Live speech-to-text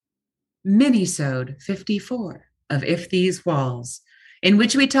Minisode 54 of If These Walls, in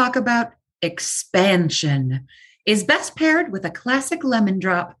which we talk about expansion, is best paired with a classic lemon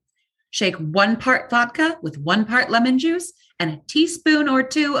drop. Shake 1 part vodka with 1 part lemon juice and a teaspoon or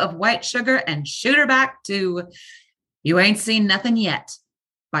two of white sugar and shoot her back to You Ain't Seen Nothing Yet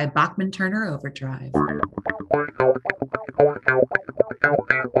by Bachman Turner Overdrive.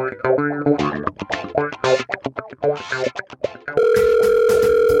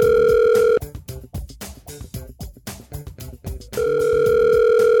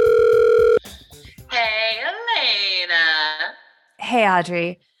 Hey, Elena. Hey,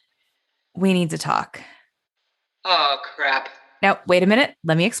 Audrey, we need to talk. Oh, crap. Now, wait a minute.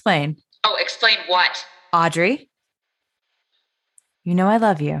 Let me explain. Oh, explain what? Audrey, you know I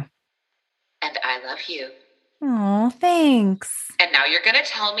love you. And I love you. Oh, thanks. And now you're going to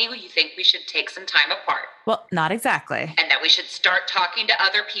tell me you think we should take some time apart. Well, not exactly. And that we should start talking to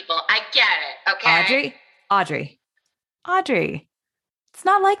other people. I get it, okay? Audrey, it's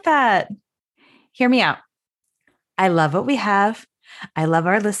not like that. Hear me out. I love what we have. I love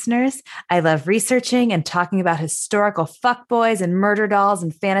our listeners. I love researching and talking about historical fuckboys and murder dolls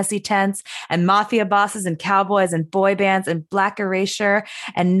and fantasy tents and mafia bosses and cowboys and boy bands and black erasure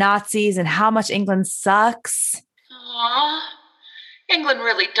and Nazis and how much England sucks. Aww, England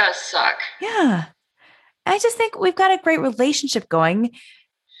really does suck. Yeah. I just think we've got a great relationship going.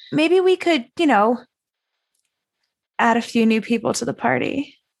 Maybe we could, add a few new people to the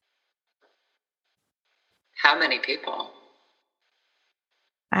party. How many people?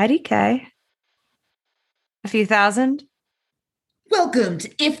 IDK. A few thousand. Welcome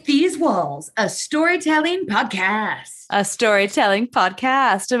to If These Walls, a storytelling podcast. A storytelling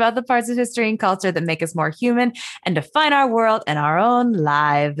podcast about the parts of history and culture that make us more human and define our world and our own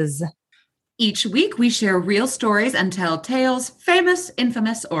lives. Each week, we share real stories and tell tales, famous,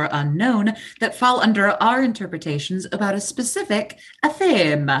 infamous, or unknown, that fall under our interpretations about a specific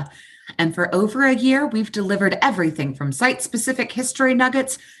theme. And for over a year, we've delivered everything from site-specific history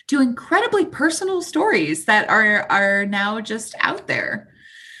nuggets to incredibly personal stories that are now just out there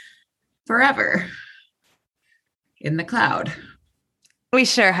forever in the cloud. We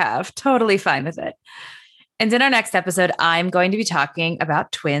sure have. Totally fine with it. And in our next episode, I'm going to be talking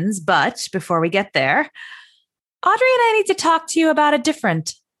about twins. But before we get there, Audrey and I need to talk to you about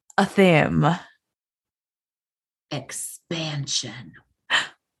a theme. Expansion.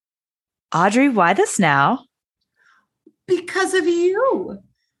 Audrey, why this now? Because of you,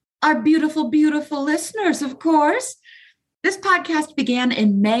 our beautiful, beautiful listeners, of course. This podcast began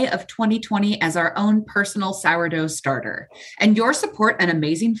in May of 2020 as our own personal sourdough starter. And your support and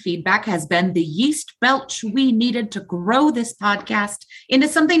amazing feedback has been the yeast belch we needed to grow this podcast into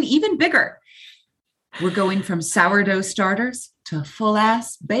something even bigger. We're going from sourdough starters to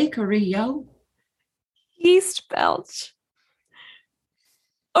full-ass bakery, yo. Yeast belch.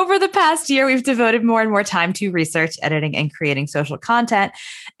 Over the past year, we've devoted more and more time to research, editing, and creating social content,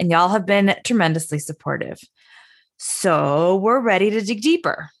 and y'all have been tremendously supportive. So we're ready to dig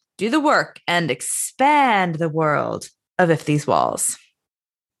deeper, do the work, and expand the world of If These Walls.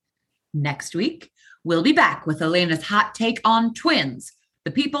 Next week, we'll be back with Elena's hot take on twins,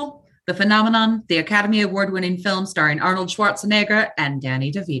 the people, the phenomenon, the Academy Award-winning film starring Arnold Schwarzenegger and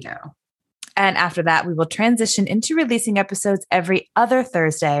Danny DeVito. And after that, we will transition into releasing episodes every other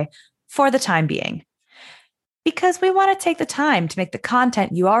Thursday for the time being. Because we want to take the time to make the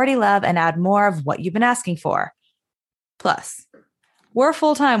content you already love and add more of what you've been asking for. Plus, we're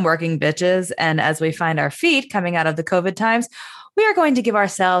full-time working bitches, and as we find our feet coming out of the COVID times, we are going to give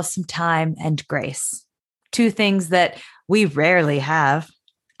ourselves some time and grace. Two things that we rarely have.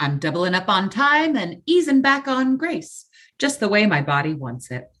 I'm doubling up on time and easing back on grace, just the way my body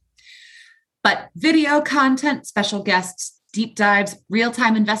wants it. But video content, special guests, deep dives,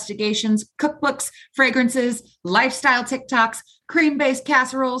 real-time investigations, cookbooks, fragrances, lifestyle TikToks, cream-based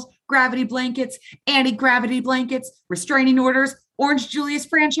casseroles, gravity blankets, anti-gravity blankets, restraining orders, Orange Julius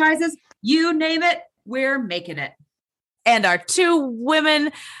franchises, you name it, we're making it. And our 2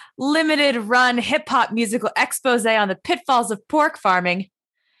 women limited run hip-hop musical expose on the pitfalls of pork farming.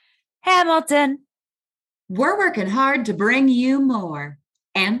 Hamilton. We're working hard to bring you more.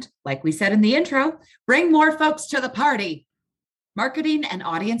 And, like we said in the intro, bring more folks to the party. Marketing and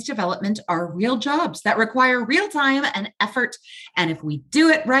audience development are real jobs that require real time and effort. And if we do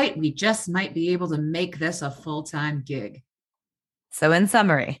it right, we just might be able to make this a full-time gig. So in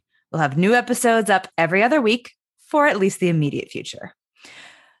summary, we'll have new episodes up every other week for at least the immediate future.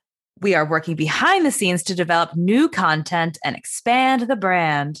 We are working behind the scenes to develop new content and expand the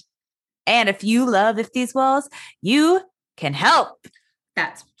brand. And if you love If These Walls, you can help.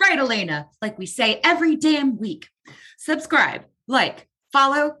 That's right, Elena. Like we say every damn week. Subscribe, like,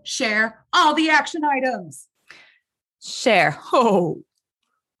 follow, share, all the action items. Share. Oh,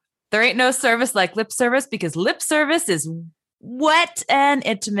 there ain't no service like lip service because lip service is wet and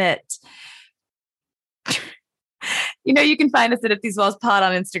intimate. You can find us at If These Walls Pod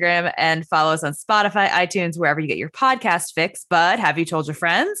on Instagram and follow us on Spotify, iTunes, wherever you get your podcast fix. But have you told your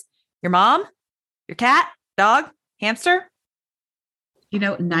friends, your mom, your cat, dog, hamster?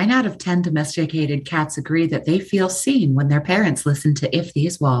 9 out of 10 domesticated cats agree that they feel seen when their parents listen to If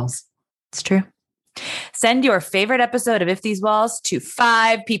These Walls. It's true. Send your favorite episode of If These Walls to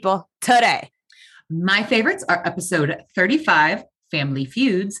 5 people today. My favorites are episode 35, Family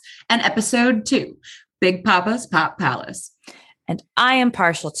Feuds, and episode 2, Big Papa's Pop Palace. And I am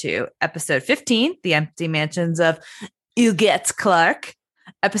partial to episode 15, The Empty Mansions of Huguette Clark,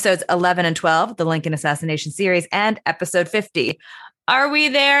 episodes 11 and 12, The Lincoln Assassination Series, and episode 50. Are we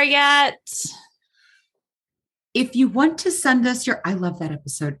there yet? If you want to send us I love that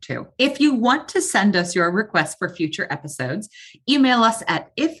episode too. If you want to send us your requests for future episodes, email us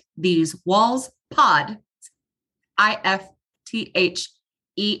at ifthisewallspod, IFTHES.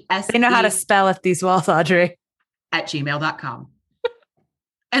 They know how to spell If These Walls, Audrey. at gmail.com.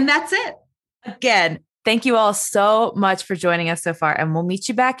 And that's it. Again, thank you all so much for joining us so far. And we'll meet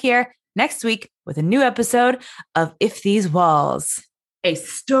you back here next week with a new episode of If These Walls, a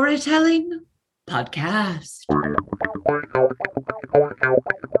storytelling podcast.